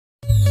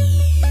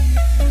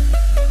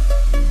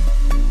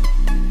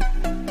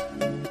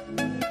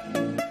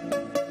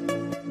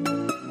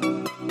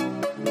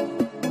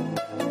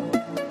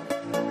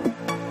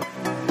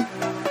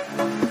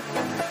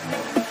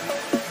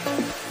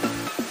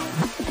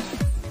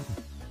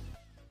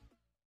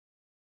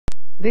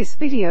This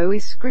video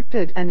is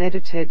scripted and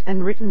edited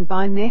and written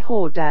by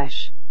Nehor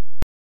Dash.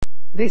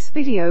 This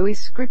video is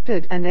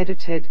scripted and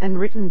edited and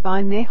written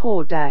by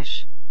Nehor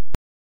Dash.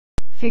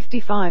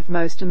 55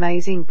 Most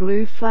Amazing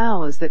Blue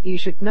Flowers That You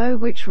Should Know,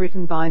 which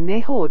written by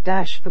Nehor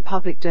Dash for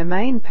public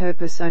domain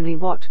purpose only.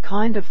 What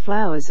kind of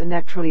flowers are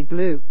naturally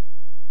blue?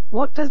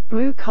 What does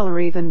blue color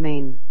even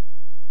mean?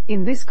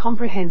 In this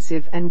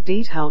comprehensive and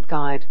detailed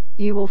guide,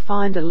 you will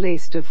find a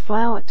list of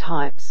flower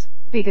types,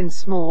 big and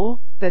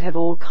small, that have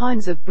all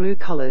kinds of blue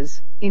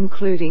colors,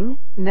 including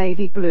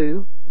navy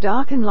blue,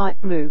 dark and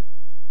light blue.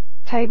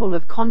 Table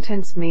of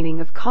contents. Meaning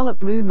of color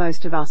blue.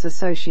 Most of us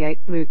associate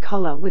blue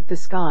color with the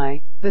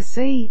sky, the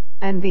sea,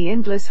 and the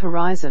endless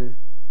horizon.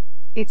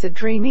 It's a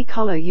dreamy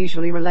color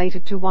usually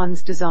related to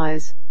one's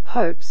desires,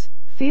 hopes,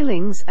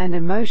 feelings and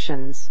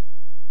emotions.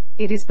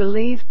 It is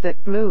believed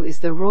that blue is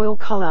the royal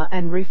color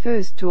and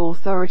refers to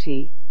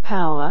authority,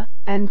 power,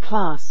 and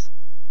class.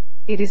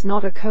 It is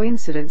not a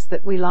coincidence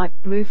that we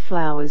like blue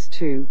flowers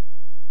too.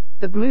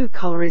 The blue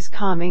color is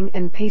calming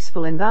and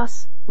peaceful and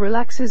thus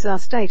relaxes our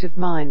state of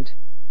mind.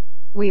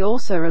 We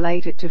also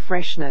relate it to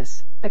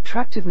freshness,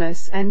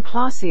 attractiveness and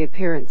classy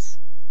appearance.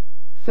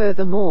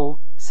 Furthermore,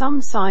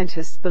 some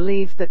scientists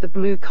believe that the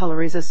blue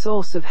color is a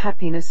source of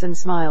happiness and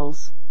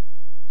smiles.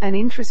 An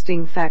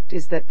interesting fact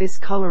is that this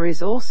color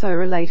is also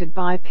related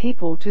by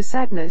people to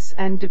sadness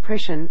and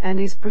depression and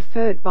is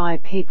preferred by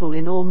people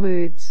in all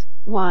moods.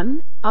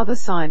 1. Other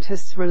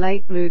scientists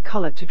relate blue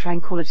color to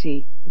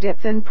tranquility,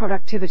 depth and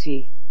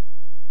productivity.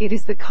 It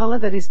is the color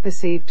that is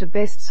perceived to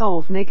best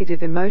solve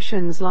negative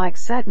emotions like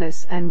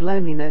sadness and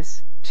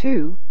loneliness.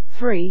 2,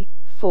 3,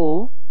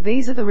 4.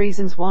 These are the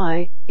reasons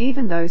why,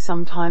 even though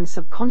sometimes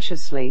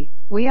subconsciously,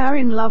 we are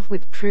in love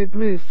with true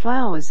blue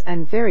flowers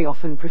and very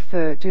often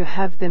prefer to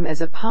have them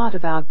as a part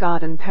of our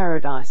garden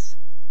paradise.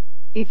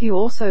 If you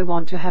also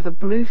want to have a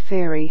blue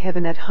fairy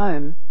heaven at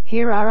home,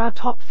 here are our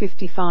top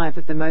 55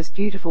 of the most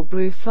beautiful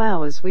blue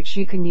flowers which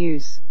you can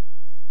use.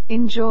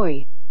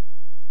 Enjoy!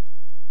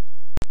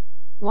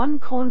 1.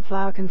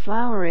 Cornflower.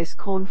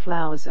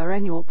 Cornflowers are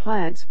annual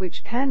plants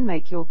which can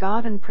make your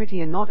garden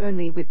prettier not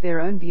only with their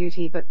own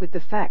beauty but with the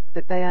fact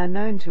that they are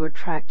known to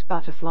attract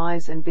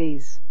butterflies and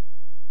bees.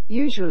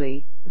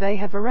 Usually, they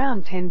have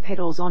around 10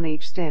 petals on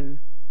each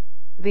stem.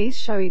 These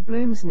showy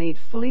blooms need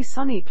fully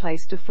sunny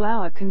place to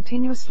flower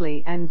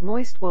continuously and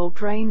moist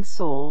well-drained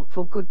soil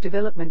for good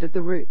development of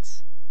the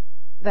roots.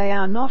 They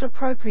are not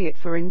appropriate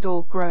for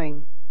indoor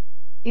growing.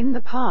 In the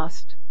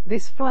past,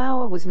 this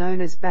flower was known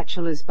as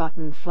bachelor's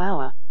button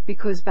flower,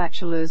 because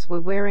bachelors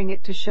were wearing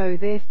it to show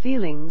their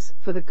feelings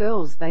for the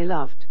girls they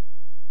loved.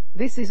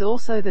 This is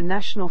also the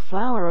national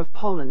flower of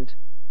Poland.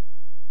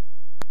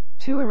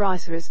 2.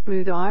 Iris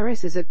blue. The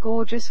iris is a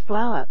gorgeous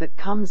flower that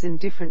comes in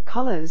different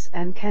colors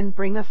and can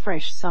bring a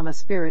fresh summer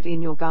spirit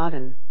in your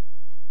garden.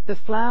 The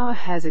flower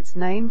has its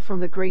name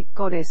from the Greek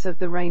goddess of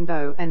the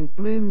rainbow and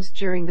blooms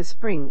during the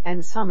spring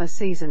and summer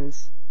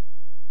seasons.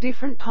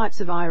 Different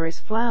types of iris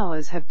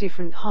flowers have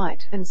different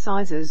height and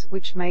sizes,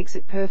 which makes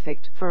it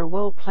perfect for a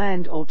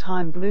well-planned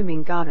all-time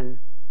blooming garden.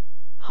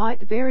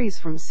 Height varies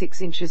from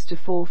 6 inches to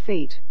 4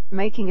 feet,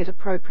 making it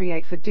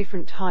appropriate for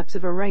different types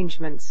of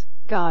arrangements,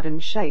 garden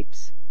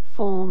shapes,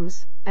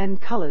 forms,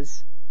 and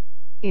colors.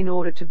 In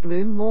order to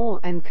bloom more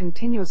and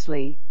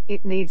continuously,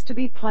 it needs to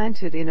be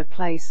planted in a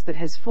place that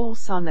has full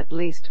sun at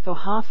least for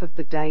half of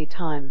the day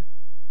time.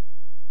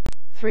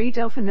 3.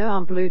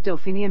 Delphinium blue.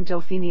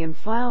 Delphinium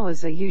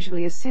flowers are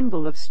usually a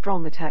symbol of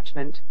strong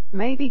attachment,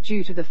 maybe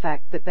due to the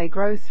fact that they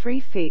grow 3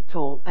 feet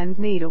tall and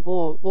need a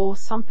wall or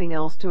something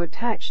else to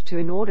attach to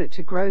in order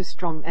to grow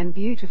strong and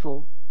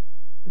beautiful.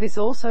 This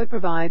also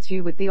provides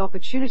you with the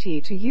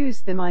opportunity to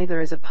use them either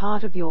as a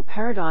part of your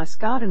paradise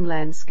garden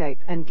landscape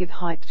and give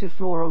height to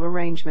floral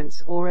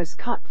arrangements or as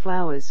cut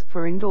flowers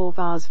for indoor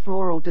vase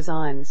floral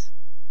designs.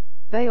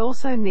 They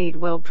also need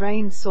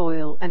well-drained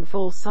soil and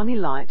full sunny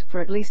light for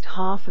at least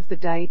half of the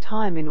day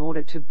time in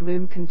order to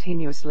bloom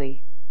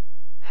continuously.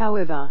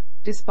 However,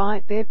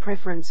 despite their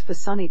preference for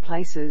sunny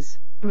places,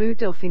 blue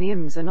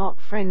delphiniums are not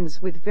friends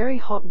with very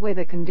hot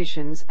weather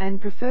conditions and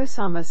prefer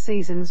summer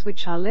seasons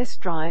which are less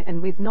dry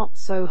and with not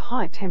so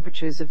high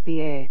temperatures of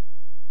the air.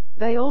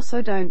 They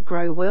also don't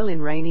grow well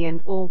in rainy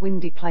and or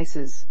windy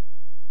places.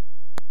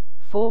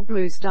 4.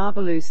 Blue star.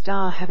 Blue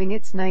star, having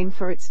its name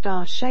for its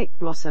star-shaped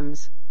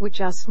blossoms,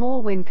 which are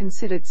small when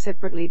considered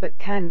separately but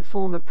can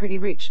form a pretty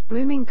rich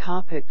blooming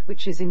carpet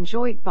which is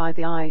enjoyed by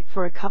the eye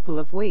for a couple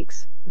of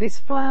weeks. This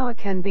flower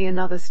can be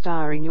another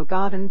star in your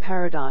garden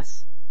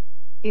paradise.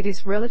 It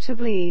is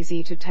relatively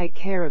easy to take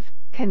care of,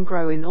 can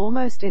grow in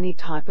almost any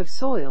type of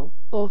soil,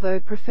 although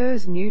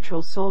prefers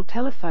neutral soil.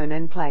 Telephone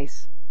and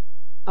place.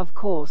 Of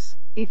course,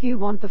 if you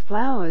want the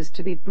flowers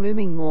to be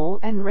blooming more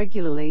and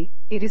regularly,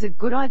 it is a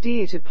good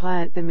idea to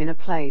plant them in a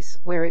place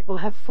where it will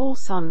have full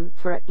sun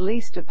for at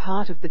least a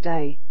part of the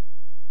day.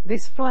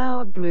 This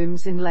flower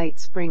blooms in late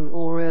spring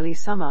or early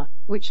summer,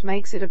 which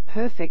makes it a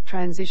perfect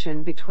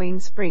transition between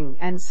spring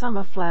and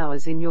summer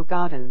flowers in your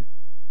garden.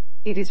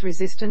 It is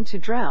resistant to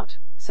drought,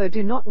 so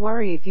do not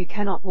worry if you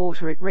cannot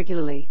water it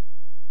regularly.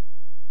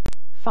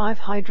 5.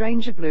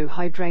 Hydrangea blue.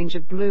 Hydrangea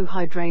blue.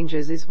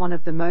 Hydrangeas is one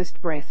of the most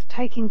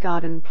breathtaking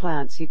garden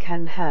plants you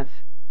can have.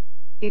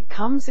 It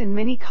comes in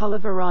many color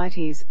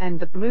varieties, and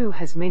the blue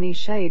has many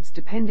shades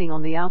depending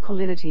on the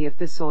alkalinity of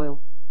the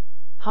soil.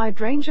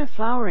 Hydrangea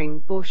flowering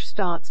bush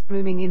starts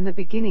blooming in the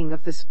beginning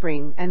of the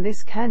spring, and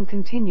this can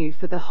continue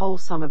for the whole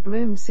summer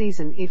bloom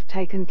season if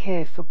taken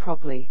care for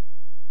properly.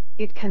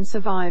 It can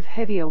survive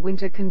heavier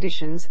winter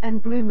conditions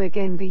and bloom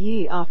again the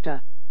year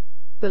after.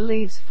 The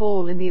leaves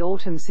fall in the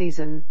autumn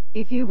season.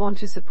 If you want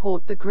to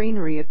support the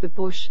greenery of the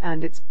bush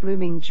and its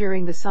blooming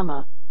during the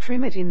summer,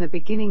 trim it in the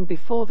beginning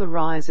before the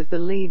rise of the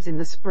leaves in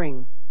the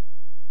spring.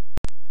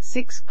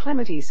 6.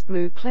 Clematis.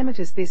 Blue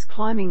clematis. This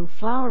climbing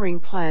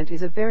flowering plant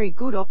is a very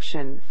good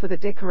option for the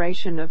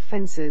decoration of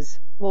fences,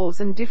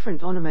 walls and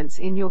different ornaments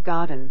in your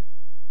garden.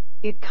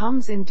 It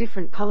comes in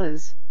different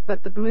colors,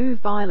 but the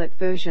blue-violet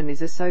version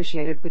is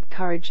associated with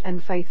courage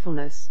and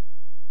faithfulness.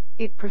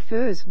 It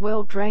prefers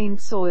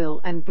well-drained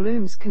soil and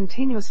blooms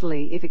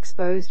continuously if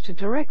exposed to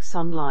direct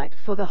sunlight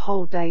for the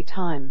whole day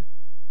time.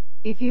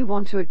 If you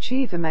want to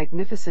achieve a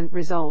magnificent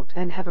result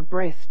and have a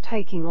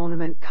breathtaking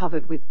ornament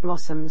covered with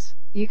blossoms,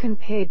 you can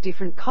pair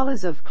different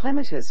colors of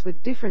clematis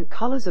with different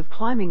colors of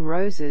climbing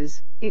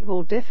roses. It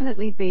will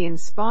definitely be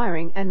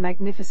inspiring and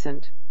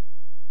magnificent.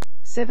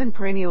 7.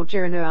 Perennial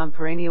geranium.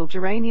 Perennial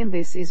geranium.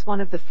 This is one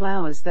of the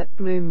flowers that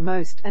bloom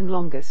most and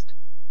longest.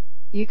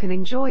 You can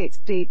enjoy its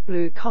deep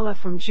blue color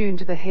from June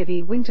to the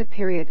heavy winter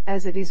period,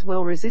 as it is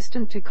well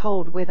resistant to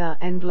cold weather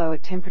and lower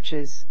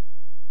temperatures.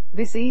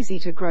 This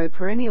easy-to-grow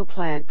perennial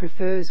plant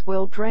prefers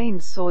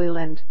well-drained soil,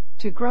 and,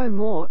 to grow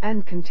more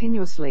and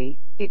continuously,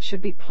 it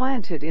should be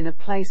planted in a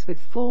place with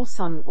full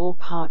sun or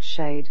part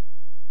shade.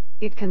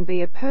 It can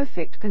be a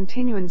perfect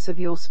continuance of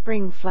your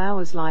spring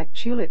flowers like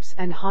tulips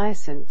and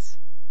hyacinths.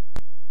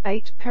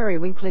 8.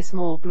 Periwinkle.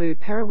 Small blue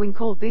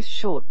periwinkle. This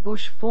short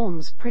bush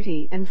forms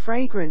pretty and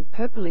fragrant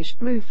purplish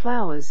blue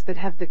flowers that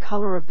have the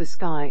color of the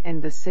sky and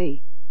the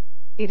sea.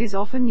 It is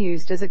often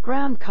used as a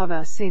ground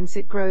cover since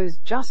it grows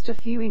just a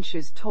few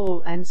inches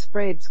tall and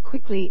spreads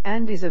quickly,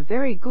 and is a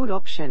very good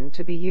option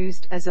to be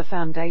used as a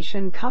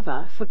foundation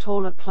cover for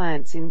taller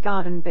plants in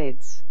garden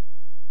beds.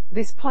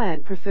 This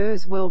plant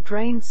prefers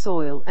well-drained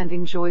soil and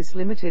enjoys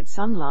limited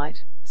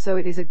sunlight, so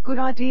it is a good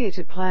idea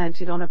to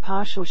plant it on a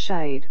partial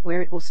shade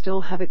where it will still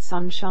have its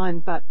sunshine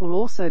but will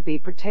also be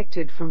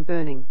protected from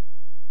burning.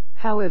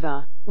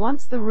 However,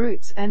 once the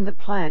roots and the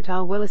plant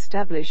are well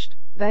established,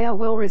 they are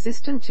well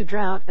resistant to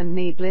drought and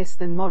need less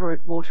than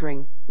moderate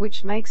watering,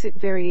 which makes it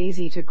very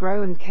easy to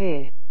grow and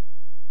care.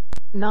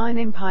 9.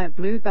 Empire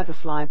blue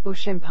butterfly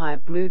bush.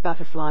 Empire blue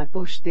butterfly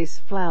bush. This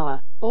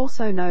flower,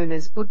 also known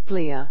as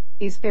buddleia,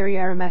 is very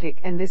aromatic,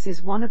 and this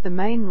is one of the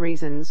main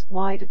reasons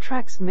why it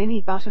attracts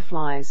many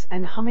butterflies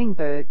and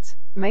hummingbirds,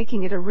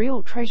 making it a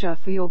real treasure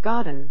for your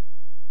garden.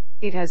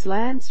 It has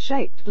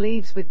lance-shaped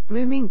leaves with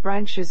blooming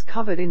branches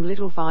covered in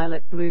little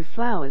violet blue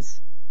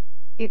flowers.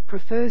 It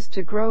prefers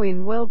to grow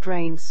in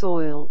well-drained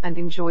soil and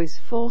enjoys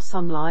full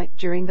sunlight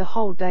during the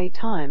whole day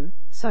time,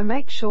 so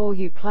make sure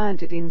you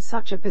plant it in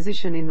such a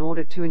position in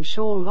order to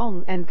ensure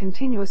long and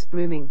continuous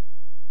blooming.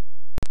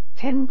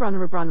 10.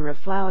 Brunnera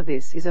flower.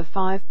 This is a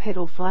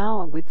 5-petal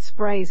flower with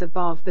sprays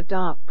above the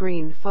dark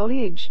green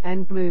foliage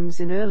and blooms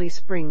in early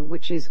spring,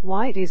 which is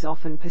why it is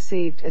often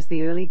perceived as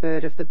the early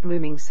bird of the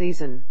blooming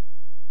season.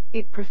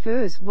 It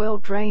prefers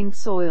well-drained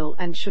soil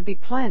and should be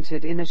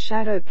planted in a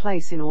shadow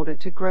place in order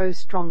to grow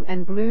strong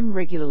and bloom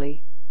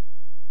regularly.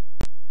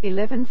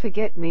 11.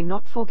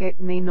 Forget-me-not.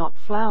 Forget-me-not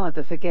flower.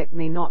 The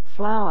forget-me-not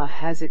flower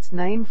has its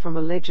name from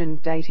a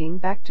legend dating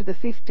back to the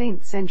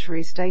 15th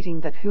century stating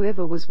that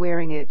whoever was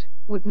wearing it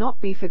would not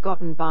be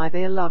forgotten by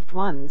their loved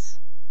ones.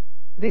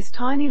 This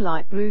tiny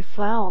light blue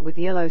flower with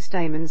yellow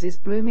stamens is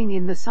blooming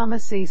in the summer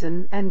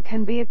season and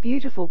can be a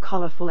beautiful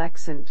colorful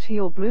accent to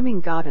your blooming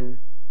garden.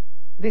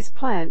 This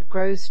plant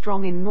grows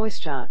strong in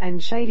moisture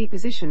and shady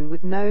position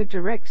with no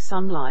direct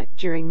sunlight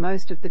during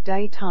most of the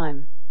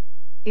daytime.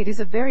 It is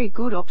a very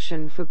good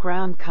option for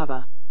ground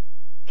cover.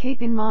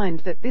 Keep in mind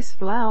that this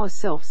flower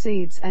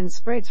self-seeds and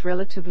spreads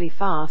relatively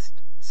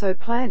fast, so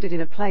plant it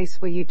in a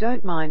place where you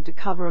don't mind to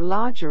cover a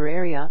larger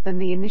area than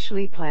the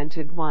initially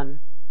planted one.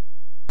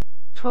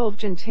 12.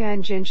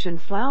 Gentian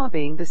flower.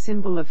 Being the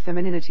symbol of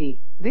femininity,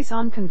 this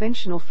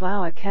unconventional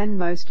flower can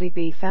mostly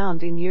be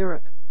found in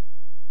Europe.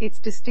 Its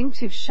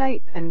distinctive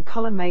shape and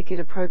color make it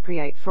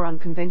appropriate for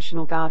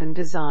unconventional garden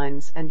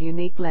designs and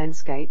unique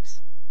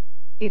landscapes.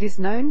 It is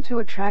known to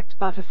attract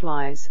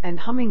butterflies and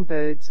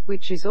hummingbirds,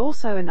 which is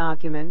also an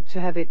argument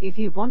to have it if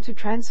you want to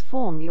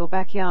transform your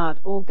backyard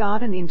or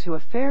garden into a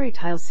fairy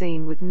tale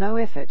scene with no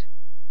effort.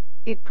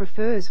 It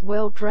prefers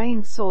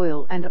well-drained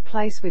soil and a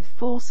place with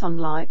full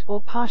sunlight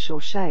or partial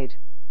shade.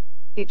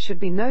 It should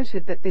be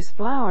noted that this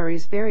flower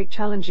is very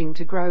challenging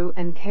to grow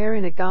and care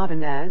in a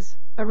garden as,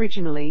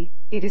 originally,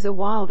 it is a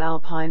wild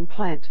alpine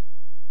plant.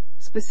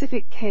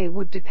 Specific care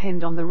would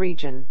depend on the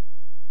region.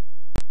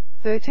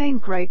 13.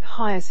 Grape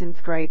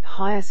hyacinth. Grape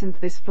hyacinth.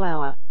 This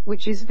flower,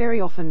 which is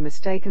very often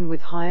mistaken with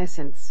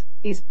hyacinths,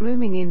 is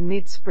blooming in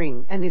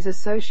mid-spring and is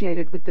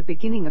associated with the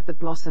beginning of the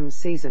blossom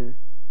season.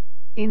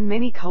 In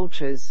many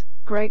cultures,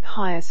 grape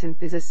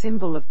hyacinth is a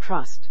symbol of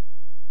trust.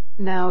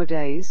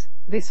 Nowadays,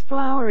 this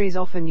flower is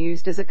often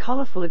used as a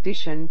colorful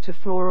addition to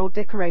floral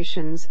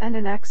decorations and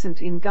an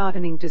accent in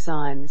gardening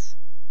designs.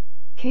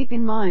 Keep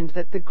in mind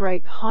that the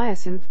grape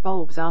hyacinth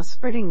bulbs are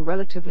spreading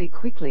relatively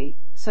quickly,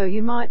 so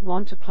you might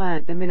want to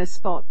plant them in a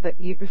spot that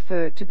you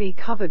prefer to be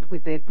covered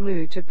with their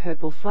blue to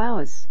purple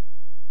flowers.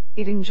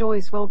 It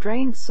enjoys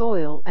well-drained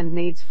soil and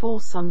needs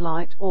full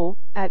sunlight or,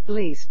 at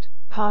least,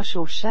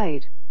 partial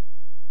shade.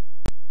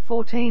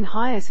 14.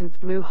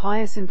 Hyacinth blue.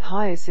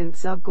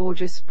 Hyacinths are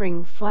gorgeous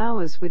spring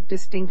flowers with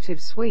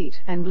distinctive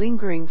sweet and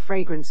lingering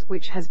fragrance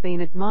which has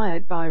been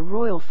admired by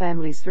royal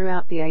families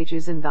throughout the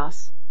ages and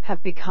thus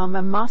have become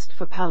a must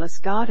for palace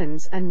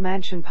gardens and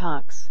mansion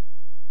parks.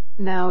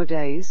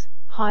 Nowadays,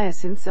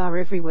 hyacinths are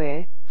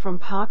everywhere, from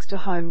parks to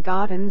home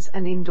gardens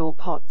and indoor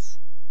pots.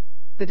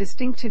 The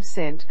distinctive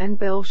scent and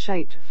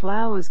bell-shaped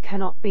flowers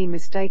cannot be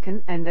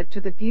mistaken and add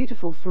to the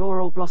beautiful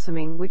floral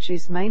blossoming which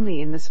is mainly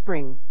in the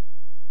spring.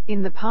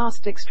 In the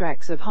past,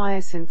 extracts of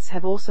hyacinths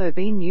have also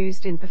been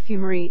used in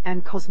perfumery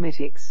and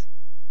cosmetics.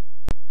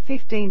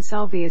 15.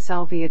 Salvia.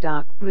 Salvia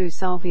dark blue.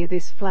 Salvia.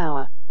 This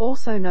flower,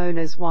 also known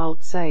as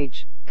wild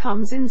sage,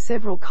 comes in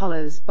several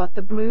colors, but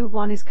the blue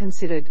one is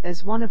considered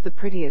as one of the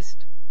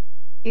prettiest.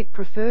 It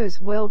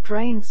prefers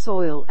well-drained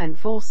soil and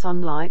full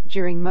sunlight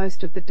during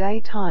most of the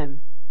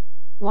daytime.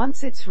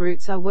 Once its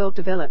roots are well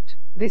developed,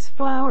 this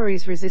flower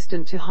is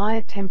resistant to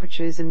higher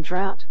temperatures and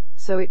drought,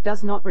 so it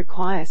does not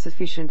require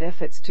sufficient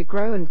efforts to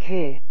grow and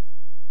care.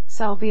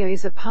 Salvia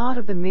is a part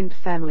of the mint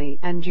family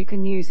and you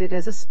can use it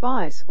as a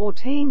spice or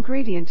tea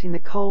ingredient in the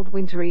cold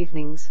winter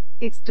evenings.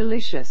 It's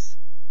delicious.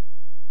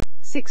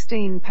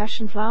 16.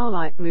 Passionflower.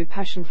 Light blue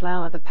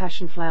passionflower. The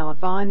passionflower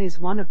vine is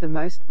one of the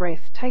most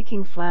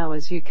breathtaking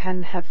flowers you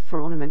can have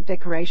for ornament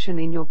decoration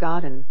in your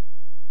garden.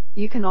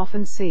 You can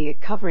often see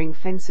it covering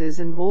fences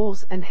and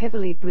walls and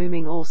heavily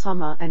blooming all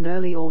summer and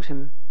early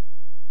autumn.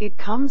 It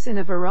comes in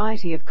a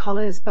variety of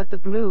colors, but the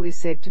blue is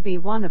said to be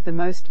one of the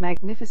most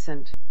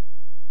magnificent.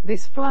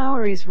 This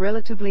flower is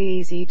relatively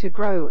easy to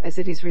grow as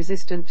it is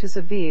resistant to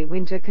severe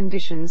winter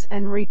conditions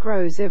and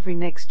regrows every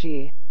next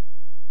year.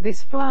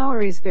 This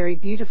flower is very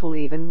beautiful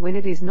even when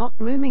it is not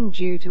blooming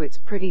due to its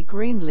pretty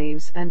green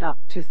leaves and up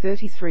to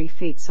 33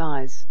 feet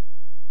size.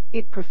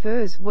 It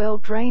prefers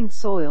well-drained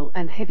soil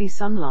and heavy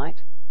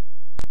sunlight.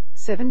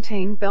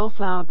 17.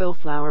 Bellflower.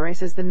 Bellflower.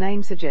 As the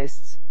name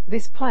suggests,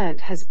 this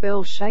plant has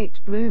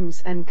bell-shaped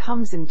blooms and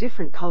comes in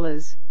different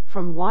colors,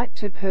 from white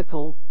to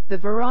purple, the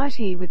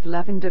variety with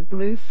lavender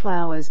blue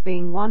flowers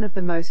being one of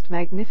the most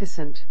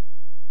magnificent.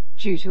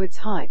 Due to its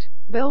height,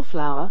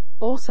 bellflower,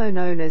 also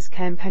known as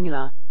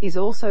campanula, is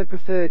also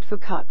preferred for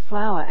cut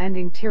flower and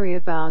interior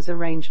vase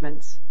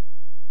arrangements.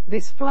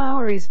 This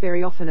flower is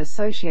very often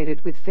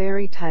associated with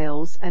fairy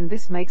tales, and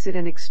this makes it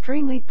an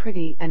extremely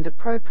pretty and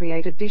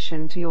appropriate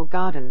addition to your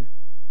garden.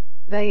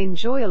 They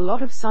enjoy a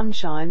lot of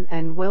sunshine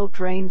and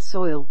well-drained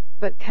soil,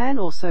 but can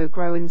also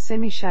grow in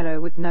semi-shadow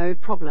with no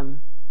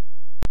problem.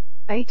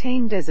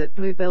 18. Desert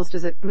bluebells.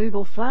 Desert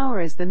bluebell flower.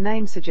 As the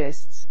name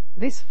suggests,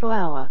 this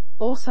flower,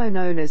 also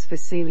known as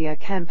Phacelia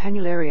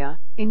campanularia,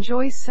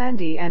 enjoys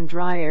sandy and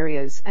dry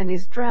areas and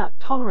is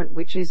drought-tolerant,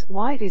 which is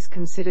why it is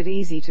considered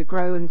easy to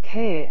grow and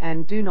care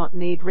and do not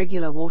need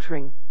regular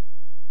watering.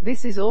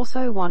 This is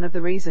also one of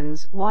the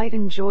reasons why it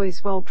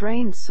enjoys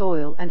well-drained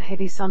soil and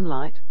heavy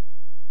sunlight.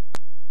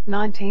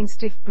 19.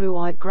 Stiff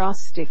blue-eyed grass.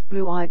 Stiff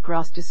blue-eyed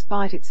grass.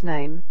 Despite its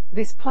name,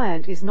 this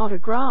plant is not a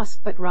grass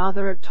but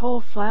rather a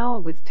tall flower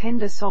with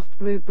tender soft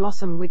blue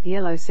blossom with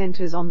yellow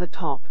centers on the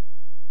top.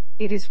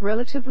 It is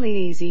relatively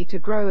easy to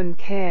grow and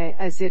care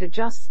as it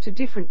adjusts to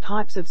different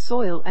types of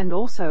soil and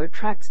also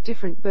attracts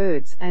different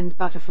birds and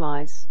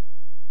butterflies.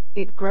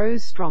 It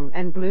grows strong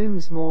and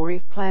blooms more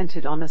if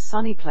planted on a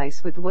sunny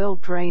place with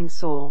well-drained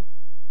soil.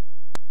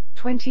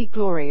 20.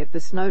 Glory of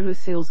the snow.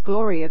 Lucille's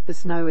glory of the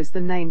snow. As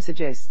the name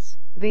suggests,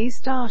 these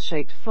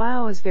star-shaped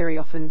flowers very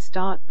often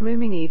start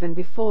blooming even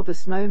before the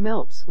snow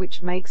melts,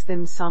 which makes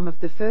them some of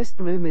the first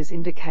bloomers,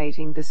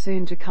 indicating the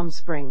soon-to-come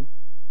spring.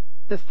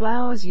 The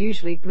flowers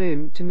usually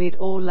bloom to mid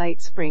or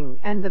late spring,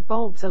 and the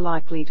bulbs are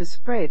likely to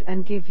spread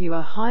and give you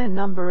a higher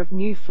number of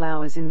new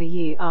flowers in the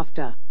year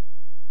after.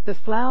 The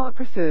flower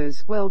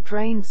prefers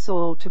well-drained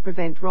soil to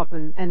prevent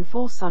rotten and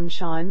full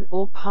sunshine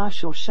or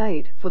partial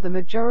shade for the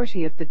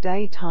majority of the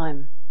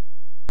daytime.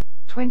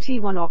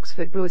 21.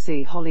 Oxford blue.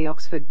 Sea holly.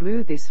 Oxford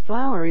blue. This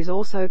flower is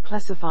also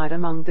classified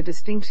among the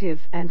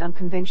distinctive and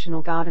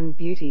unconventional garden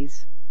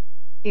beauties.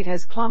 It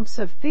has clumps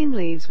of thin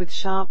leaves with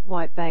sharp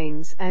white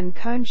veins and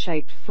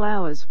cone-shaped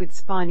flowers with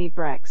spiny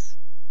bracts.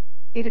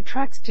 It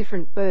attracts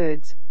different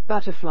birds,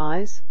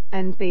 butterflies,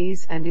 and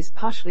bees and is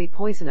partially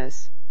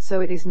poisonous,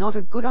 so it is not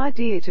a good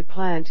idea to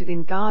plant it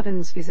in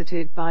gardens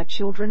visited by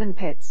children and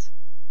pets.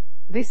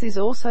 This is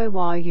also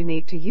why you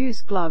need to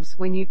use gloves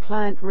when you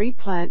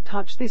replant.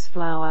 Touch this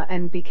flower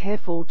and be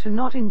careful to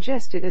not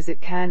ingest it as it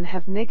can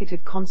have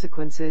negative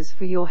consequences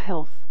for your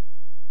health.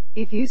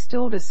 If you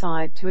still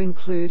decide to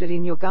include it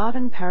in your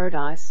garden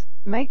paradise,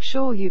 Make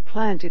sure you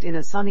plant it in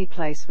a sunny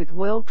place with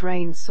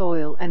well-drained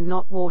soil and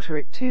not water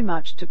it too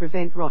much to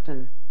prevent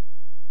rotten.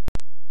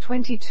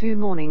 22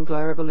 Morning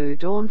Glory. Blue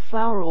Dawn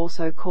Flower,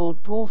 also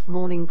called Dwarf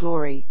Morning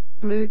Glory,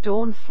 Blue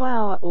Dawn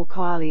Flower or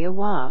Coalia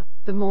wa.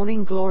 The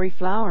Morning Glory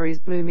flower is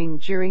blooming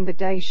during the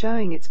day,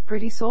 showing its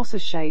pretty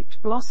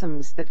saucer-shaped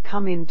blossoms that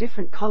come in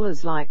different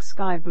colors like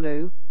sky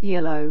blue,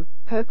 yellow,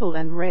 purple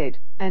and red,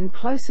 and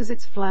closes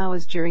its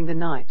flowers during the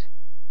night.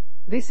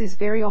 This is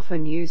very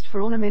often used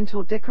for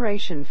ornamental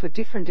decoration for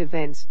different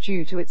events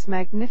due to its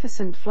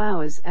magnificent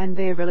flowers and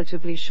their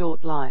relatively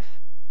short life.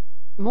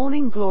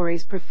 Morning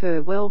glories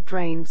prefer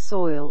well-drained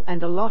soil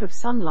and a lot of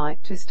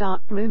sunlight to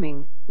start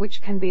blooming,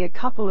 which can be a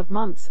couple of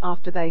months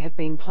after they have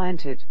been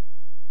planted.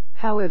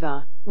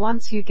 However,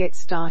 once you get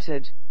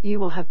started, you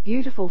will have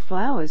beautiful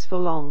flowers for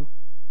long.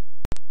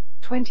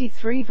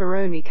 23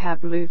 Veronica.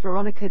 Blue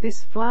Veronica.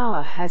 This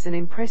flower has an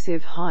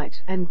impressive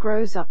height and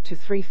grows up to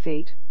 3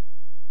 feet.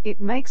 It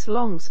makes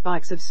long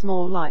spikes of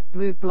small light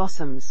blue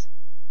blossoms.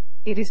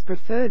 It is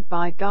preferred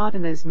by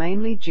gardeners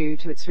mainly due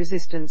to its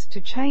resistance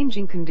to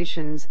changing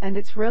conditions and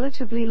its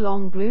relatively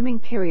long blooming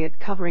period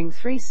covering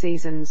 3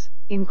 seasons,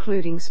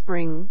 including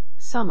spring,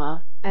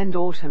 summer, and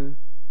autumn.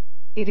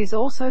 It is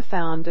also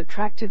found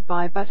attractive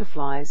by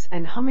butterflies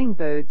and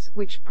hummingbirds,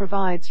 which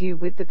provides you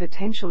with the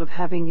potential of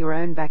having your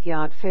own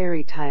backyard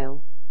fairy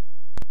tale.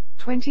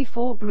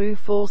 24 Blue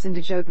False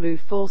Indigo. Blue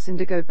False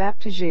Indigo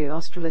Baptisia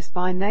australis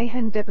by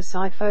Nahan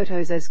Deposit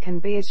photos. As can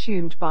be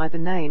assumed by the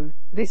name,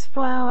 this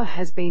flower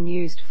has been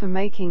used for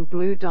making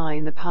blue dye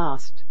in the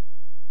past.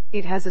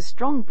 It has a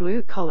strong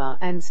blue color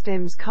and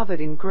stems covered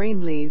in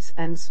green leaves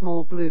and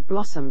small blue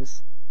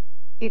blossoms.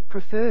 It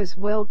prefers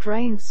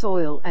well-drained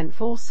soil and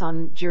full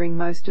sun during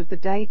most of the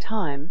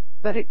daytime,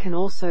 but it can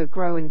also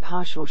grow in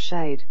partial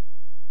shade.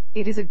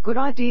 It is a good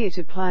idea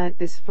to plant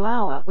this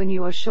flower when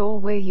you are sure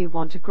where you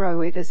want to grow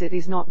it, as it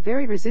is not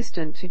very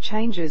resistant to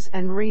changes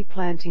and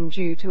replanting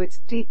due to its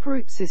deep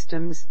root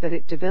systems that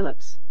it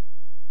develops.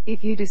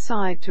 If you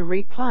decide to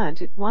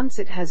replant it once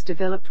it has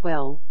developed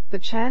well, the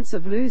chance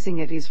of losing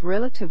it is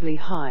relatively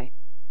high.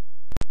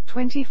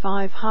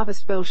 25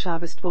 Harvestable.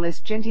 Harvestable S.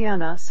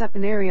 Gentiana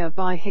saponaria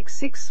by Hex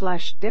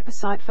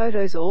 6/Deposit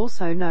photos,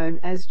 also known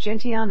as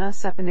Gentiana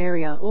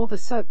saponaria or the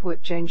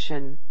soapwort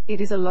gentian. It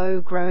is a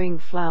low-growing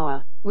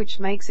flower, which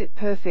makes it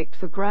perfect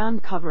for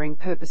ground covering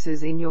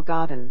purposes in your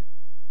garden.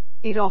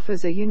 It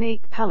offers a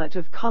unique palette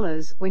of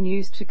colors when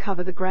used to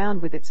cover the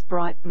ground with its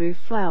bright blue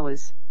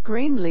flowers,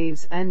 green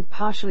leaves and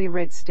partially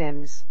red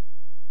stems.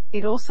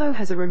 It also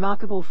has a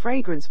remarkable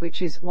fragrance, which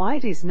is why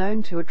it is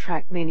known to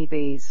attract many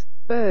bees,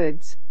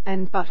 birds,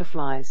 and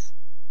butterflies.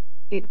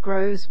 It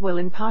grows well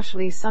in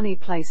partially sunny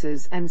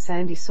places and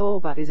sandy soil,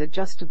 but is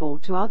adjustable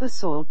to other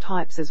soil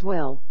types as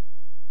well.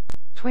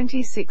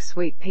 26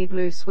 Sweet Pea.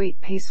 Blue Sweet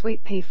Pea.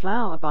 Sweet pea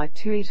flower by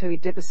Tui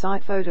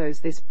Deposit photos.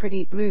 This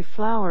pretty blue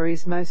flower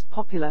is most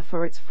popular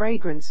for its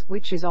fragrance,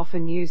 which is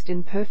often used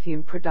in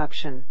perfume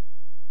production.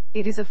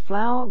 It is a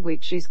flower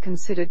which is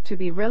considered to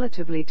be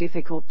relatively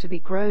difficult to be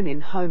grown in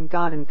home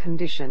garden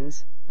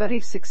conditions, but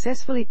if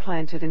successfully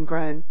planted and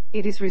grown,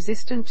 it is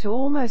resistant to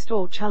almost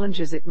all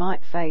challenges it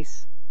might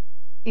face.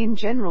 In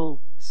general,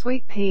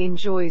 sweet pea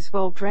enjoys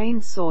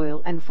well-drained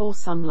soil and full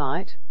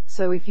sunlight,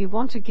 so if you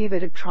want to give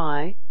it a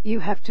try, you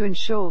have to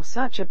ensure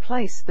such a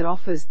place that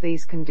offers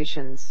these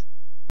conditions.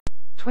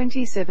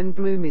 27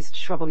 Blue Mist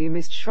Shrub. Blue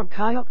Mist Shrub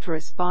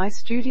Chiropteris by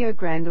Studio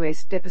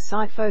Grandues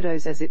Deposit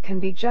photos. As it can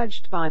be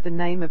judged by the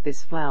name of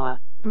this flower,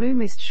 Blue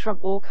Mist Shrub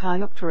or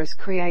Chiropteris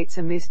creates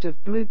a mist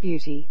of blue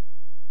beauty.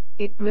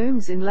 It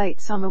blooms in late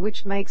summer,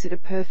 which makes it a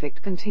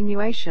perfect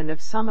continuation of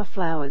summer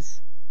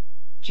flowers.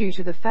 Due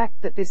to the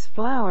fact that this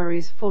flower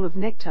is full of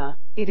nectar,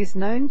 it is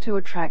known to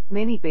attract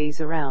many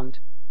bees around.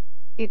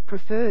 It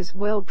prefers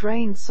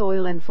well-drained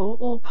soil and full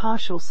or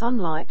partial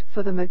sunlight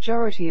for the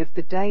majority of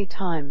the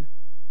daytime.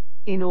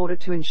 In order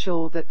to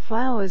ensure that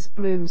flowers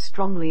bloom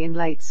strongly in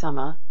late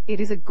summer, it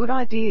is a good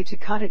idea to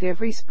cut it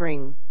every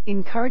spring,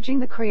 encouraging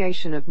the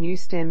creation of new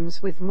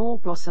stems with more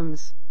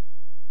blossoms.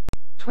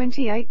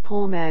 28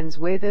 Poor Man's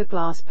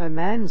Weatherglass. Poor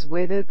Man's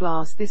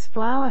Weatherglass. This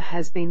flower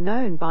has been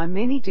known by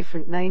many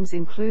different names,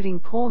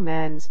 including Poor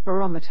Man's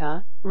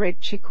Barometer,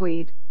 Red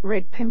Chickweed,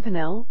 Red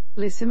Pimpernel,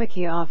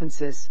 Lysimachia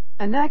arvensis,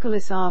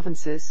 Anagallis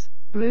arvensis,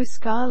 Blue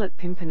Scarlet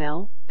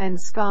Pimpernel, and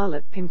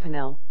Scarlet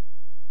Pimpernel.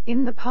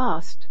 In the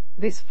past,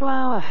 this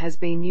flower has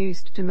been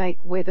used to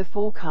make weather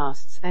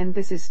forecasts, and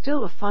this is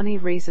still a funny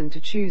reason to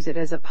choose it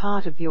as a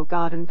part of your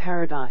garden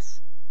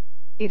paradise.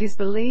 It is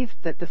believed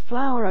that the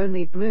flower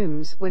only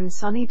blooms when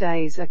sunny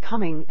days are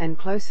coming and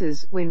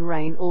closes when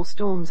rain or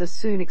storms are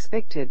soon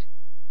expected.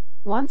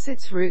 Once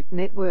its root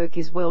network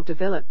is well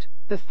developed,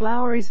 the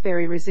flower is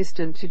very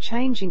resistant to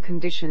changing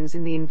conditions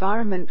in the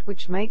environment,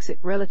 which makes it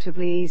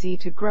relatively easy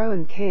to grow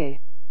and care.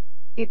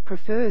 It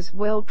prefers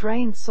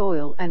well-drained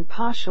soil and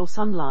partial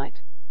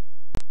sunlight.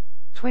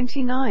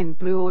 29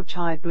 Blue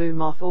Orchid. Blue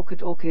Moth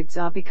Orchid. Orchids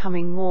are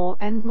becoming more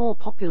and more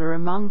popular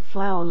among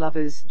flower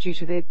lovers due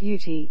to their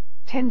beauty,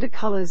 tender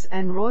colors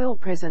and royal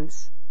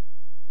presence.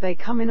 They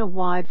come in a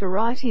wide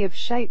variety of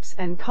shapes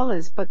and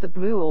colors, but the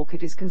blue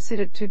orchid is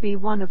considered to be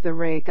one of the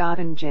rare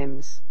garden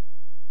gems.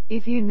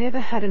 If you never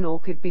had an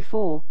orchid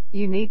before,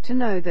 you need to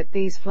know that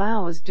these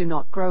flowers do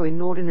not grow in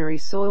ordinary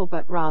soil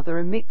but rather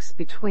a mix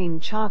between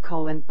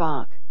charcoal and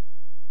bark.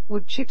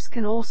 Wood chips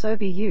can also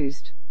be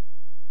used.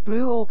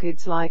 Blue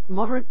orchids like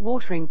moderate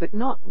watering but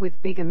not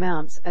with big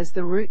amounts, as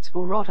the roots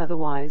will rot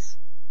otherwise.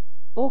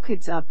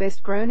 Orchids are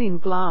best grown in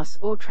glass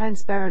or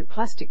transparent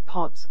plastic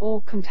pots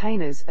or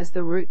containers, as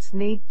the roots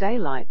need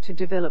daylight to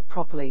develop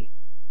properly.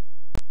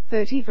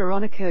 30.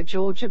 Veronica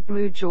Georgia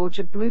Blue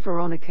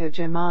Veronica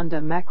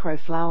germanda macro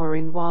flower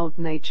in wild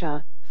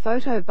nature.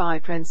 Photo by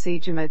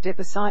Transegema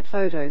Depocyte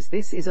Photos.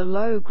 This is a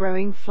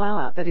low-growing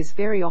flower that is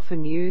very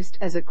often used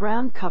as a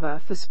ground cover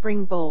for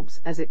spring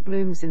bulbs, as it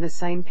blooms in the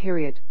same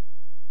period.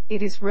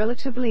 It is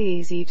relatively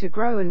easy to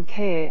grow and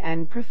care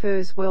and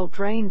prefers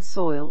well-drained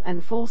soil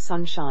and full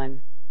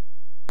sunshine.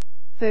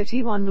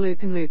 31.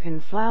 Lupin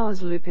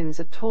flowers.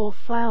 Lupins are tall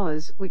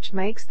flowers, which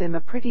makes them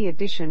a pretty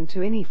addition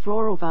to any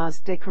floral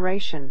vase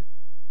decoration.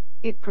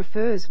 It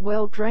prefers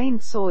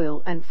well-drained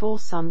soil and full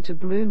sun to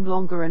bloom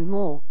longer and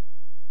more.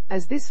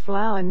 As this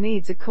flower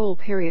needs a cool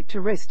period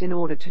to rest in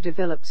order to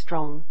develop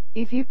strong,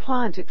 if you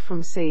plant it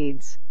from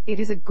seeds, it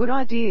is a good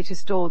idea to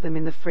store them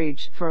in the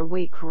fridge for a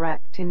week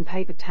wrapped in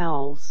paper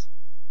towels.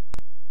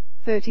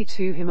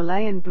 32.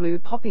 Himalayan Blue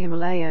Poppy.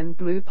 Himalayan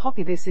Blue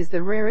Poppy. This is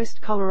the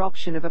rarest color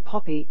option of a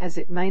poppy, as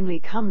it mainly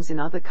comes in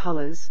other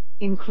colors,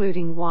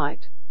 including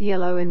white,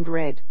 yellow and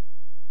red.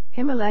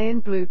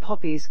 Himalayan blue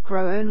poppies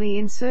grow only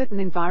in certain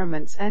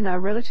environments and are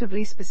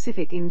relatively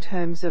specific in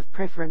terms of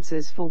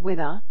preferences for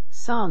weather,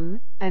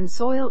 sun, and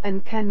soil,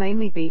 and can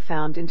mainly be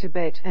found in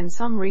Tibet and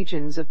some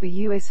regions of the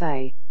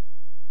USA.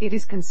 It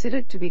is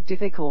considered to be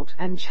difficult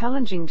and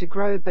challenging to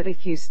grow, but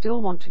if you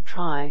still want to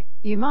try,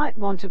 you might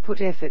want to put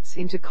efforts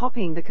into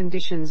copying the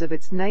conditions of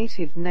its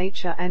native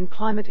nature and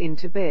climate in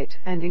Tibet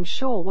and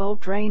ensure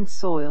well-drained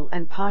soil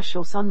and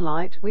partial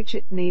sunlight, which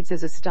it needs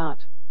as a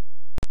start.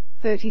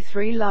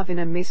 33. Love in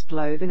a Mist.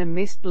 Love in a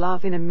Mist.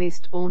 Love in a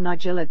Mist, or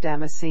Nigella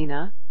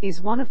damascena, is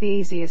one of the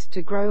easiest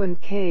to grow and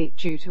care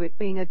due to it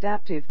being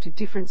adaptive to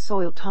different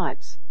soil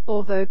types,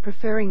 although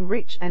preferring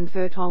rich and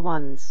fertile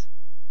ones.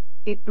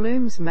 It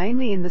blooms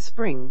mainly in the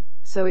spring,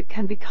 so it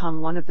can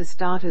become one of the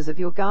starters of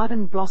your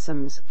garden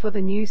blossoms for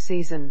the new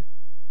season.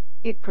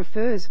 It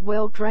prefers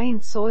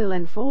well-drained soil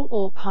and full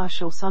or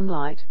partial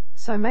sunlight,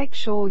 so make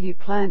sure you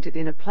plant it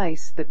in a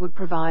place that would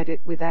provide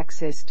it with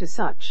access to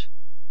such.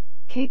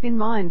 Keep in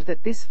mind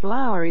that this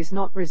flower is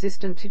not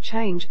resistant to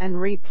change and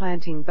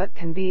replanting but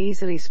can be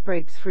easily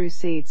spread through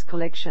seeds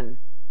collection.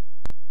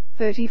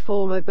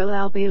 34.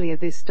 Lobelia.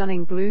 This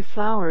stunning blue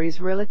flower is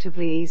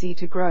relatively easy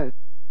to grow.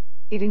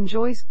 It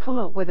enjoys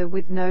cooler weather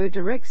with no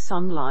direct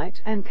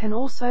sunlight and can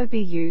also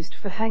be used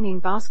for hanging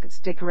baskets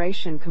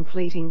decoration,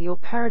 completing your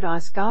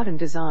paradise garden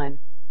design.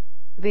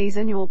 These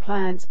annual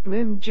plants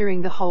bloom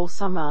during the whole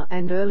summer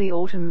and early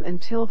autumn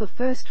until the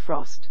first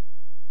frost.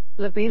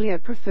 Lobelia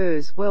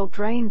prefers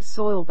well-drained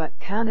soil but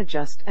can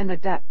adjust and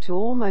adapt to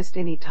almost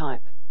any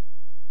type.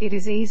 It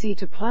is easy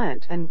to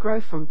plant and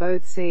grow from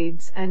both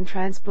seeds and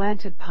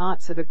transplanted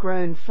parts of a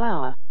grown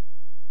flower.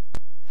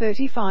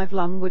 35.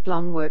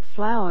 Lungwort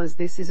flowers.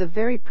 This is a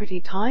very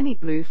pretty tiny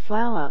blue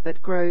flower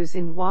that grows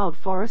in wild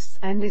forests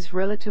and is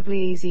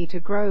relatively easy to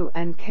grow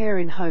and care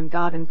in home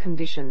garden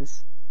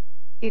conditions.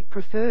 It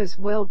prefers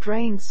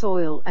well-drained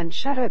soil and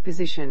shadow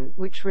position,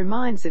 which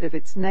reminds it of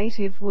its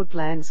native wood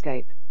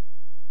landscape.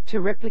 To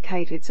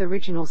replicate its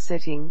original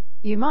setting,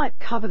 you might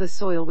cover the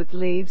soil with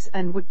leaves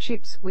and wood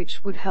chips,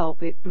 which would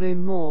help it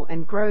bloom more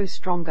and grow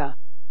stronger.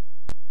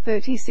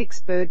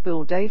 36.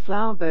 Birdbill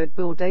Dayflower.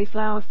 Birdbill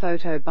Dayflower.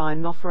 Photo by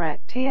Noferat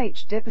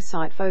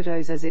Depocyte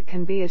Photos. As it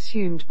can be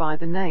assumed by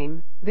the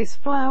name, this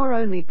flower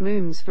only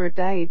blooms for a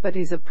day but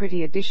is a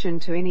pretty addition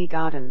to any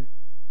garden.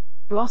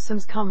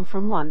 Blossoms come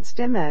from one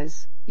stem,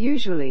 as,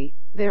 usually,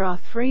 there are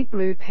 3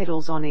 blue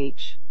petals on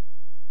each.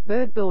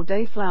 Birdbill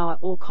Dayflower,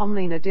 or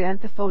Commelina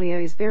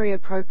dianthifolia, is very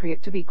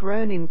appropriate to be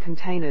grown in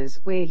containers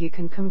where you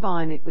can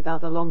combine it with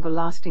other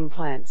longer-lasting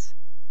plants.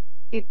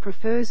 It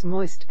prefers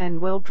moist and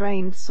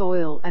well-drained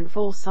soil and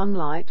full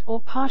sunlight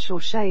or partial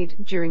shade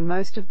during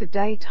most of the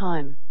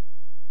daytime.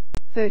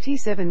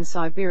 37.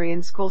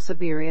 Siberian Squirrel.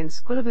 Siberian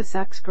Squillivus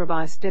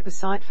axcrabis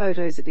Depocyte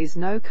Photos. It is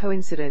no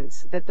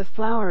coincidence that the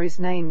flower is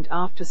named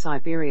after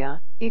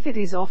Siberia. If it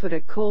is offered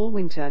a cool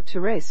winter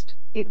to rest,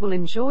 it will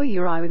enjoy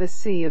your eye with a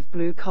sea of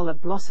blue-color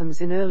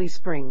blossoms in early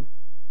spring.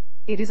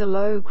 It is a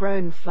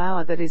low-grown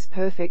flower that is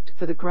perfect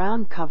for the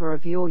ground cover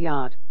of your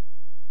yard.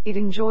 It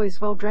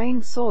enjoys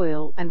well-drained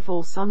soil and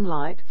full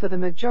sunlight for the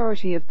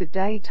majority of the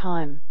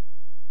daytime.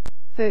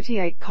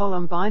 38.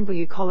 Columbine.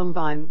 Blue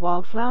Columbine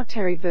Wildflower.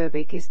 Terry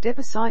Verbicus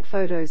Depocyte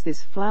Photos.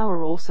 This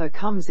flower also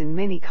comes in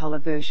many color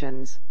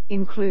versions,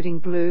 including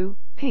blue,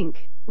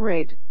 pink,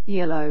 red,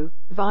 yellow,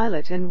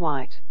 violet and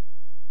white.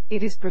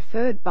 It is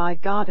preferred by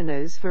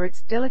gardeners for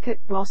its delicate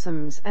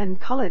blossoms and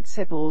colored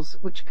sepals,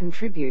 which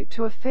contribute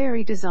to a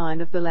fairy design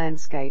of the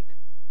landscape.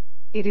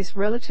 It is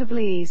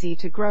relatively easy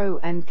to grow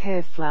and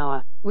care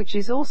flower, which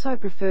is also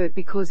preferred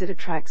because it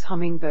attracts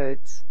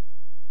hummingbirds.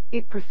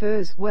 It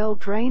prefers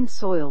well-drained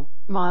soil,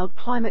 mild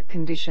climate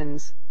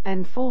conditions,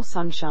 and full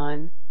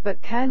sunshine,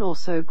 but can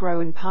also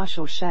grow in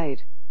partial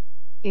shade.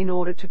 In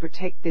order to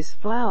protect this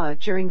flower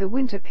during the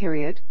winter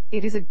period,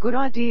 it is a good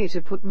idea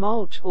to put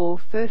mulch or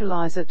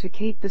fertilizer to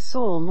keep the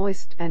soil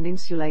moist and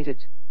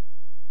insulated.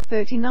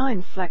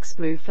 39. Flax.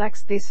 Blue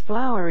flax. This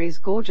flower is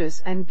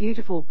gorgeous and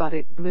beautiful, but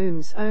it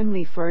blooms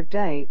only for a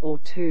day or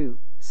two,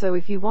 so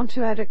if you want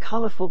to add a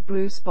colorful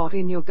blue spot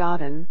in your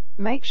garden,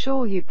 make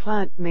sure you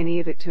plant many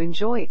of it to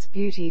enjoy its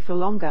beauty for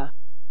longer.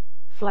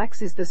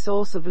 Flax is the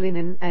source of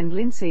linen and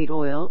linseed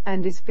oil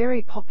and is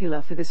very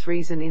popular for this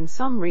reason in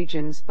some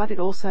regions, but it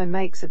also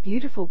makes a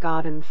beautiful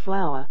garden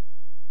flower.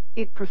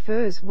 It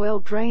prefers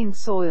well-drained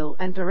soil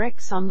and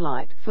direct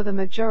sunlight for the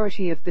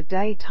majority of the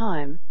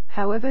daytime.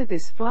 However,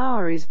 this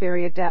flower is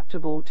very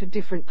adaptable to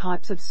different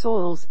types of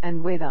soils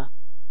and weather.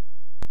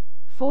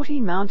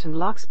 40. Mountain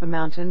larkspur.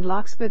 Mountain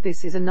larkspur.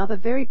 This is another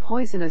very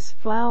poisonous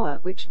flower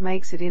which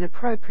makes it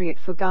inappropriate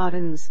for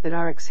gardens that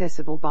are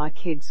accessible by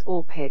kids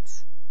or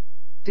pets.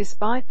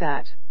 Despite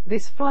that,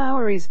 this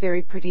flower is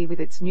very pretty with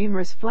its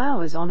numerous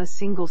flowers on a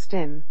single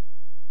stem.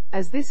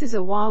 As this is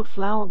a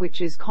wildflower which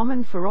is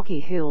common for rocky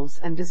hills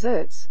and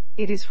deserts,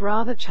 it is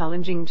rather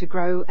challenging to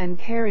grow and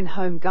care in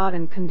home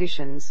garden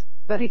conditions,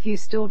 but if you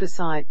still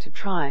decide to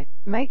try,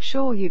 make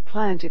sure you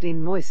plant it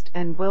in moist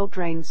and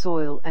well-drained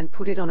soil and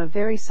put it on a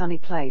very sunny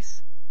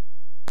place.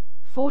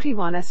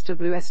 41. Aster.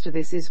 Blue aster.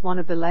 This is one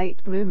of the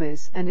late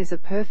bloomers and is a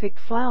perfect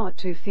flower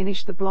to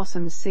finish the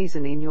blossoms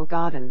season in your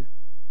garden.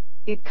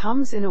 It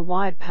comes in a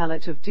wide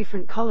palette of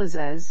different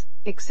colors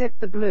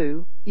except the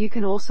blue, you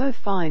can also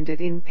find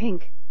it in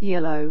pink,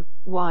 yellow,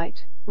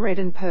 white, red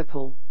and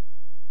purple.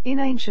 In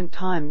ancient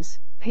times,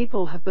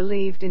 people have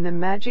believed in the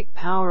magic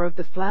power of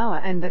the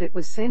flower and that it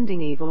was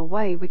sending evil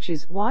away, which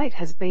is why it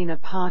has been a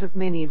part of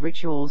many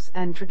rituals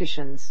and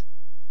traditions.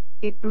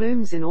 It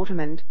blooms in autumn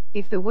and,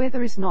 if the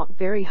weather is not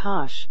very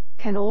harsh,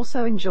 can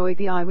also enjoy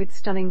the eye with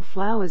stunning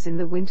flowers in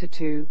the winter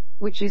too,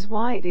 which is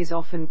why it is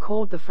often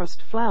called the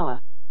frost flower.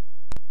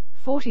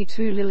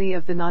 42. Lily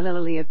of the Nile.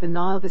 Lily of the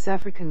Nile. This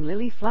African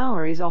lily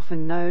flower is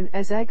often known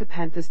as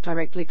agapanthus,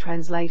 directly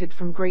translated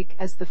from Greek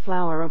as the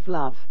flower of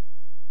love.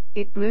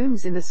 It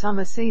blooms in the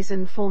summer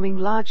season, forming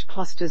large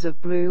clusters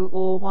of blue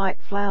or white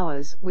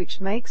flowers,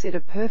 which makes it a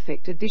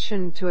perfect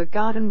addition to a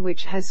garden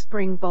which has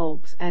spring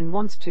bulbs and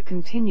wants to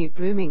continue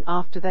blooming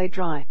after they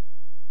dry.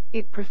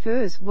 It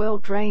prefers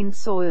well-drained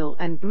soil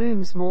and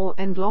blooms more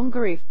and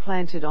longer if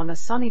planted on a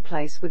sunny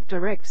place with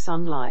direct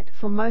sunlight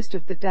for most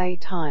of the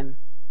daytime.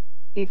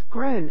 If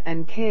grown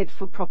and cared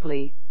for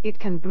properly, it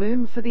can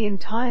bloom for the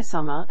entire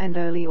summer and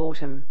early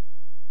autumn.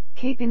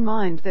 Keep in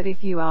mind that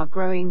if you are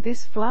growing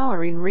this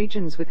flower in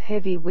regions with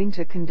heavy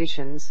winter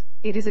conditions,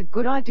 it is a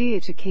good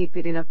idea to keep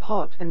it in a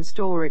pot and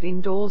store it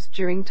indoors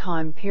during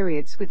time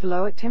periods with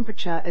lower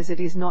temperature, as it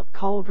is not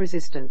cold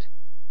resistant.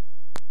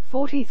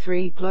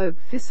 43. Globe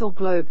thistle.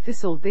 Globe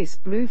thistle. This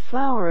blue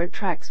flower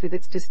attracts with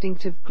its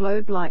distinctive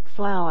globe-like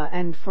flower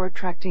and for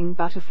attracting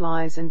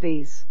butterflies and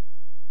bees.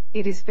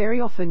 It is very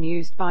often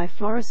used by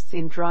florists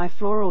in dry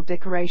floral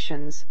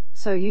decorations,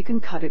 so you can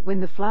cut it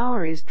when the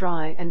flower is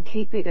dry and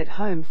keep it at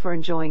home for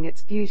enjoying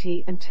its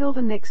beauty until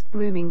the next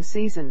blooming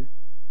season.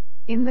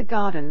 In the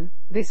garden,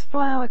 this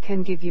flower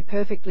can give you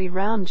perfectly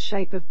round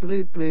shape of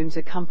blue blooms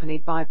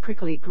accompanied by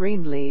prickly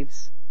green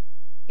leaves.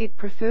 It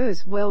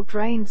prefers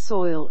well-drained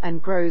soil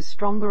and grows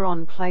stronger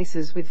on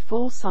places with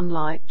full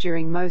sunlight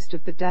during most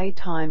of the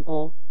daytime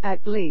or,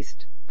 at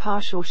least,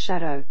 partial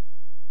shadow.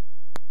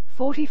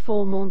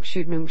 44.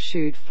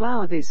 Monkshood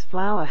flower. This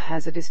flower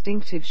has a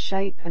distinctive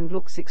shape and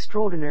looks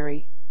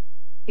extraordinary.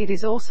 It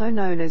is also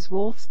known as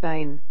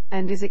wolfsbane,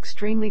 and is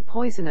extremely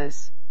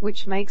poisonous,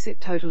 which makes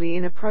it totally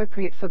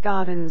inappropriate for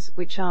gardens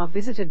which are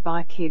visited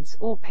by kids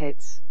or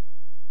pets.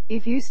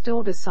 If you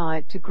still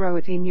decide to grow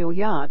it in your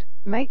yard,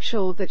 make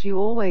sure that you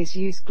always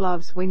use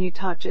gloves when you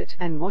touch it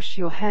and wash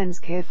your hands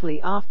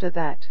carefully after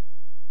that.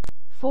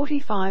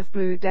 45.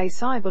 Blue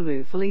daisy.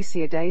 Blue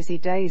Felicia daisy.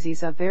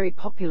 Daisies are very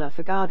popular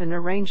for garden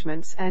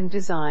arrangements and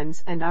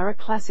designs and are a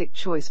classic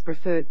choice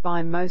preferred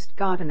by most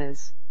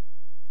gardeners.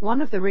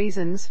 One of the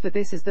reasons for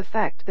this is the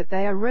fact that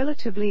they are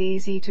relatively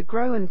easy to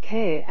grow and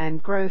care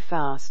and grow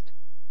fast.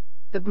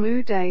 The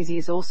blue daisy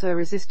is also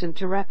resistant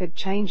to rapid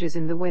changes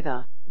in the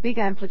weather, big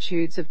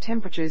amplitudes of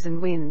temperatures and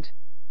wind.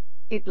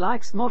 It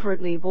likes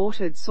moderately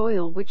watered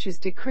soil, which is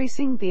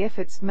decreasing the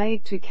efforts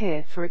made to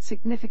care for it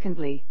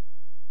significantly.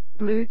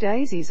 Blue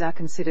daisies are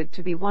considered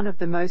to be one of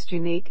the most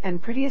unique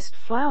and prettiest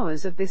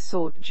flowers of this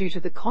sort due to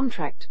the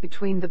contrast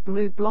between the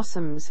blue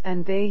blossoms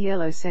and their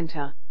yellow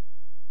center.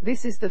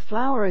 This is the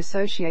flower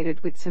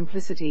associated with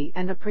simplicity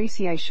and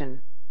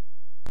appreciation.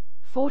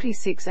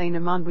 46.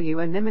 Anemone.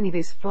 Anemone.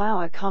 This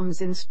flower comes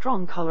in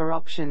strong color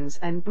options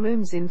and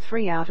blooms in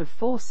 3 out of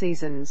 4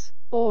 seasons,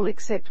 all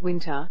except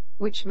winter,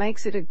 which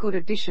makes it a good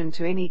addition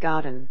to any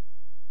garden.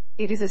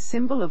 It is a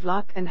symbol of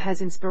luck and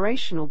has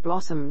inspirational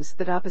blossoms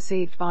that are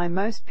perceived by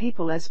most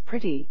people as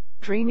pretty,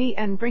 dreamy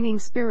and bringing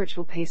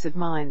spiritual peace of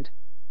mind.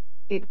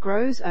 It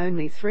grows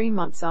only 3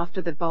 months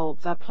after the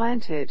bulbs are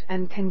planted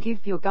and can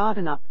give your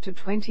garden up to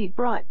 20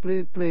 bright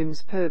blue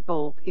blooms per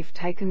bulb if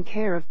taken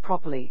care of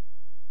properly.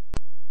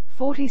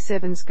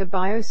 47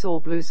 Scabious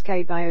or blue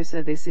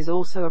scabiosa. This is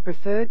also a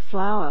preferred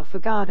flower for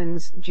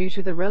gardens due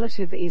to the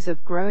relative ease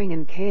of growing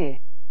and care.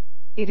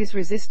 It is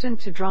resistant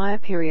to drier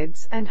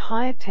periods and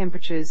higher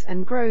temperatures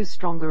and grows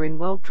stronger in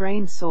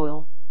well-drained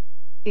soil.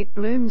 It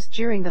blooms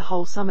during the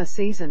whole summer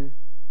season.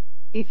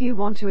 If you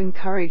want to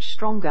encourage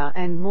stronger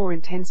and more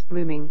intense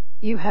blooming,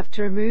 you have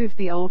to remove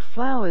the old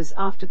flowers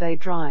after they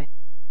dry.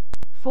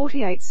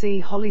 48 Sea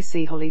Holly.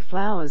 Sea holly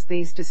flowers.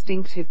 These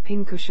distinctive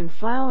pincushion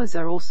flowers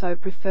are also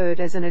preferred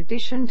as an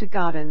addition to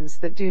gardens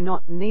that do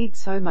not need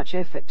so much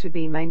effort to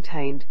be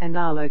maintained and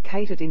are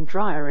located in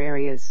drier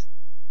areas.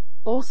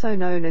 Also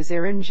known as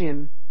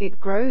eryngium, it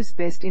grows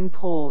best in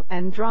poor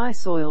and dry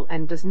soil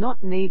and does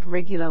not need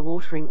regular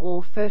watering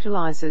or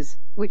fertilizers,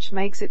 which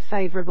makes it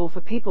favorable for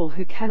people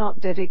who cannot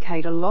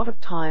dedicate a lot of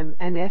time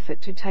and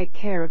effort to take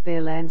care of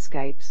their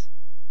landscapes.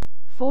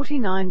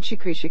 49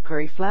 Chicory.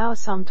 Chicory flower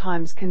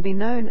sometimes can be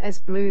known as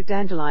blue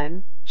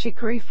dandelion.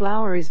 Chicory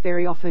flower is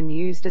very often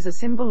used as a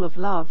symbol of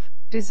love,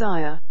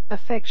 desire,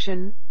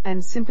 affection,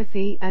 and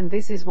sympathy, and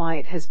this is why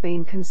it has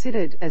been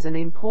considered as an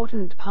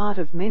important part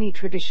of many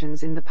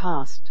traditions in the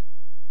past.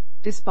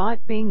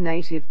 Despite being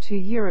native to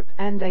Europe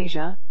and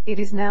Asia, it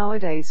is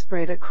nowadays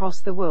spread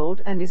across the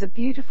world and is a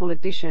beautiful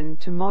addition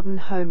to modern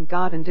home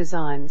garden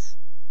designs.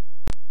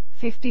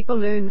 50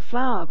 Balloon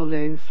flower.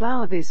 Balloon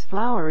flower. This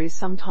flower is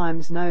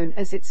sometimes known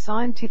as its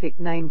scientific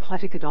name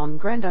Platycodon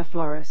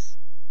grandiflorus.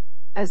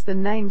 As the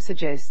name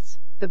suggests,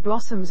 the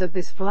blossoms of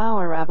this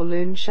flower are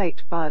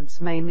balloon-shaped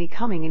buds mainly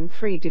coming in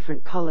 3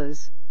 different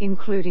colors,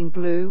 including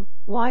blue,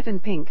 white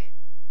and pink.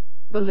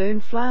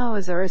 Balloon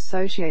flowers are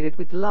associated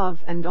with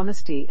love and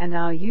honesty and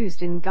are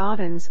used in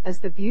gardens as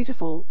the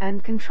beautiful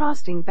and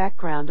contrasting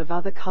background of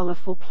other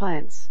colorful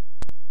plants.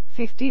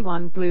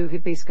 51 Blue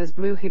hibiscus.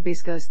 Blue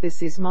hibiscus.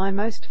 This is my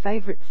most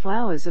favorite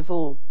flowers of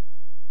all.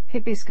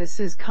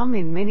 Hibiscuses come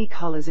in many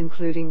colors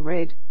including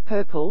red,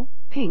 purple,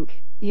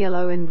 pink,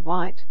 yellow and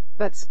white,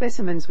 but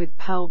specimens with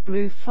pale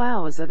blue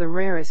flowers are the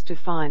rarest to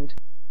find.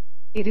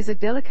 It is a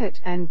delicate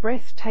and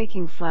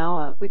breathtaking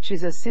flower which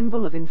is a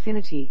symbol of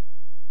infinity.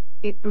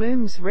 It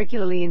blooms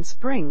regularly in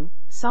spring,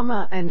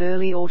 summer and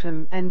early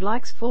autumn and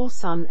likes full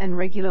sun and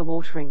regular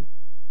watering.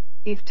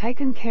 If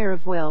taken care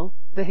of well,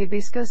 the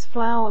hibiscus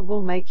flower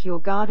will make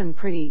your garden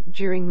pretty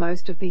during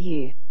most of the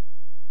year.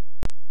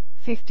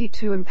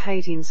 52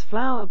 Impatiens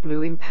flower.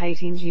 Blue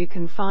impatiens. You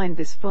can find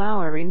this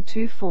flower in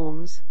 2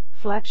 forms,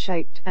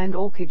 flat-shaped and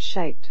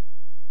orchid-shaped.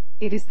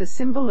 It is the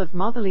symbol of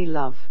motherly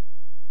love.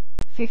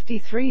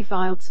 53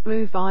 Violets.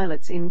 Blue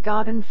violets. In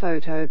garden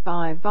photo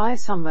by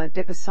Summer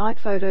Deposit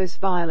photos.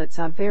 Violets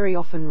are very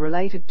often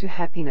related to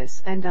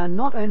happiness and are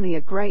not only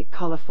a great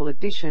colorful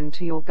addition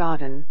to your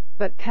garden,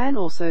 but can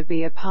also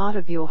be a part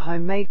of your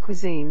homemade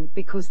cuisine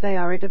because they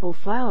are edible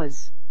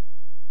flowers.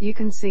 You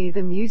can see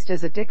them used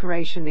as a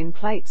decoration in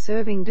plate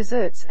serving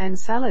desserts and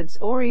salads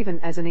or even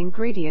as an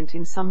ingredient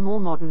in some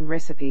more modern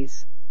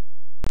recipes.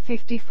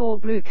 54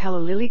 Blue Calla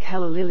Lily.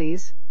 Calla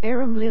lilies,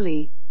 arum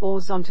lily, or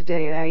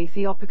Zontodea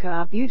ethiopica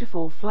are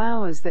beautiful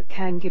flowers that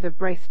can give a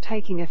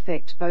breathtaking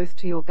effect both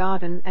to your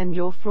garden and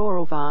your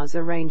floral vase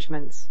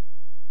arrangements.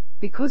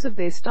 Because of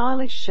their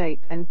stylish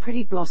shape and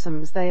pretty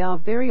blossoms, they are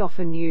very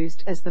often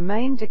used as the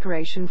main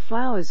decoration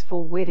flowers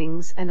for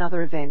weddings and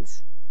other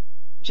events.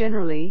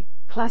 Generally,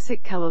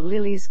 classic calla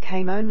lilies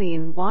came only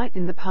in white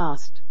in the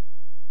past.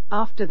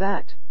 After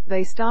that,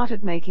 they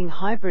started making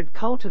hybrid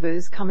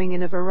cultivars coming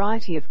in a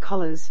variety of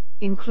colors,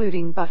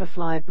 including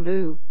butterfly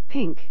blue,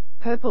 pink,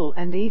 purple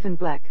and even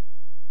black.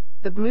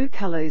 The blue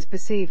color is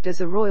perceived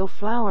as a royal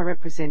flower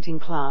representing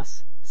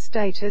class,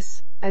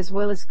 status, as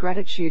well as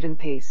gratitude and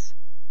peace.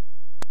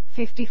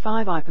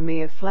 55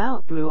 Ipomoea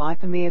flower. Blue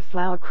Ipomoea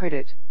flower.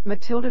 Credit,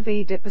 Matilda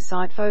V.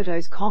 Deposit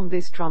photos.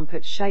 This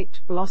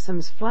trumpet-shaped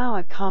blossoms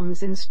flower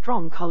comes in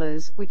strong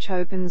colors which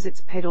opens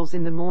its petals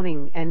in the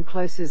morning and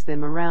closes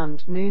them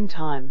around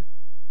noontime.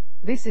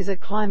 This is a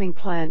climbing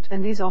plant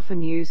and is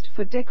often used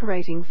for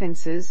decorating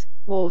fences,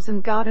 walls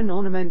and garden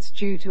ornaments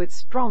due to its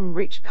strong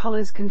rich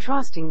colors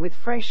contrasting with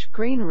fresh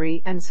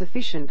greenery and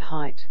sufficient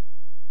height.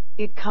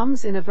 It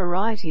comes in a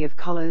variety of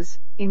colors,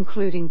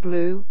 including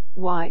blue,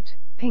 white,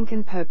 pink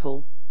and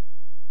purple.